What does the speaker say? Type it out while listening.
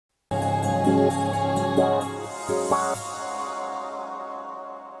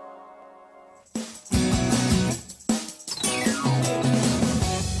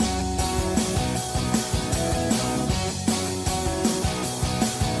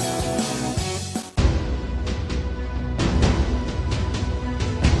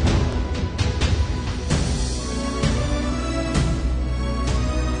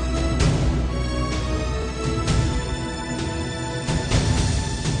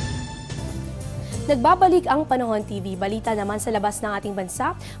Nagbabalik ang Panahon TV. Balita naman sa labas ng ating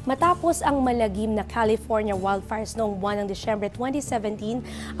bansa, matapos ang malagim na California wildfires noong buwan ng Disyembre 2017,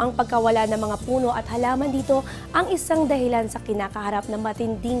 ang pagkawala ng mga puno at halaman dito ang isang dahilan sa kinakaharap ng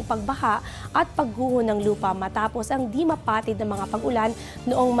matinding pagbaha at pagguho ng lupa matapos ang di mapatid na mga pag-ulan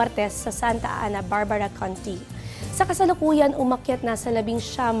noong Martes sa Santa Ana Barbara County. Sa kasalukuyan, umakyat na sa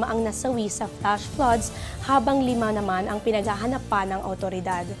 19 ang nasawi sa flash floods habang 5 naman ang pinaghahanap pa ng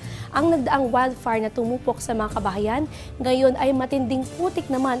awtoridad. Ang nagdaang wildfire na tumupok sa mga kabahayan, ngayon ay matinding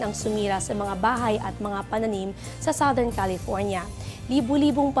putik naman ang sumira sa mga bahay at mga pananim sa Southern California.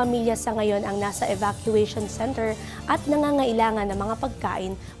 Libu-libong pamilya sa ngayon ang nasa evacuation center at nangangailangan ng mga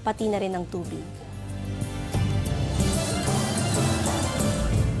pagkain pati na rin ng tubig.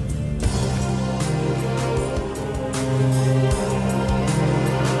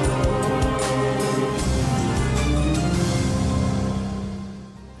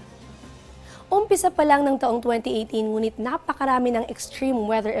 Umpisa pa lang ng taong 2018, ngunit napakarami ng extreme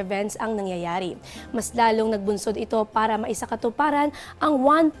weather events ang nangyayari. Mas lalong nagbunsod ito para maisakatuparan ang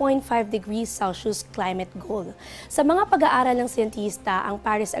 1.5 degrees Celsius climate goal. Sa mga pag-aaral ng siyentista, ang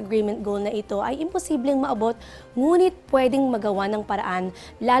Paris Agreement goal na ito ay imposibleng maabot, ngunit pwedeng magawa ng paraan,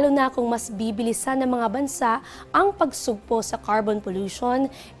 lalo na kung mas bibilisan ng mga bansa ang pagsugpo sa carbon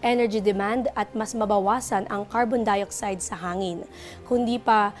pollution, energy demand at mas mabawasan ang carbon dioxide sa hangin. Kundi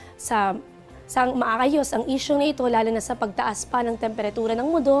pa sa maayos ang issue na ito, lalo na sa pagtaas pa ng temperatura ng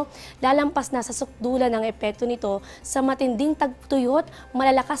mundo, lalampas na sa sukdulan ng epekto nito sa matinding tagtuyot,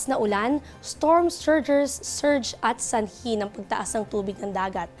 malalakas na ulan, storm surge at sanhi ng pagtaas ng tubig ng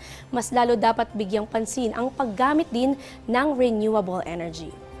dagat. Mas lalo dapat bigyang pansin ang paggamit din ng renewable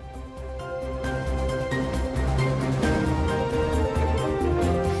energy.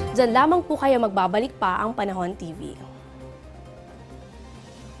 Diyan lamang po kayo, magbabalik pa ang Panahon TV.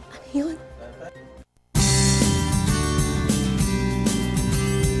 Ano yun?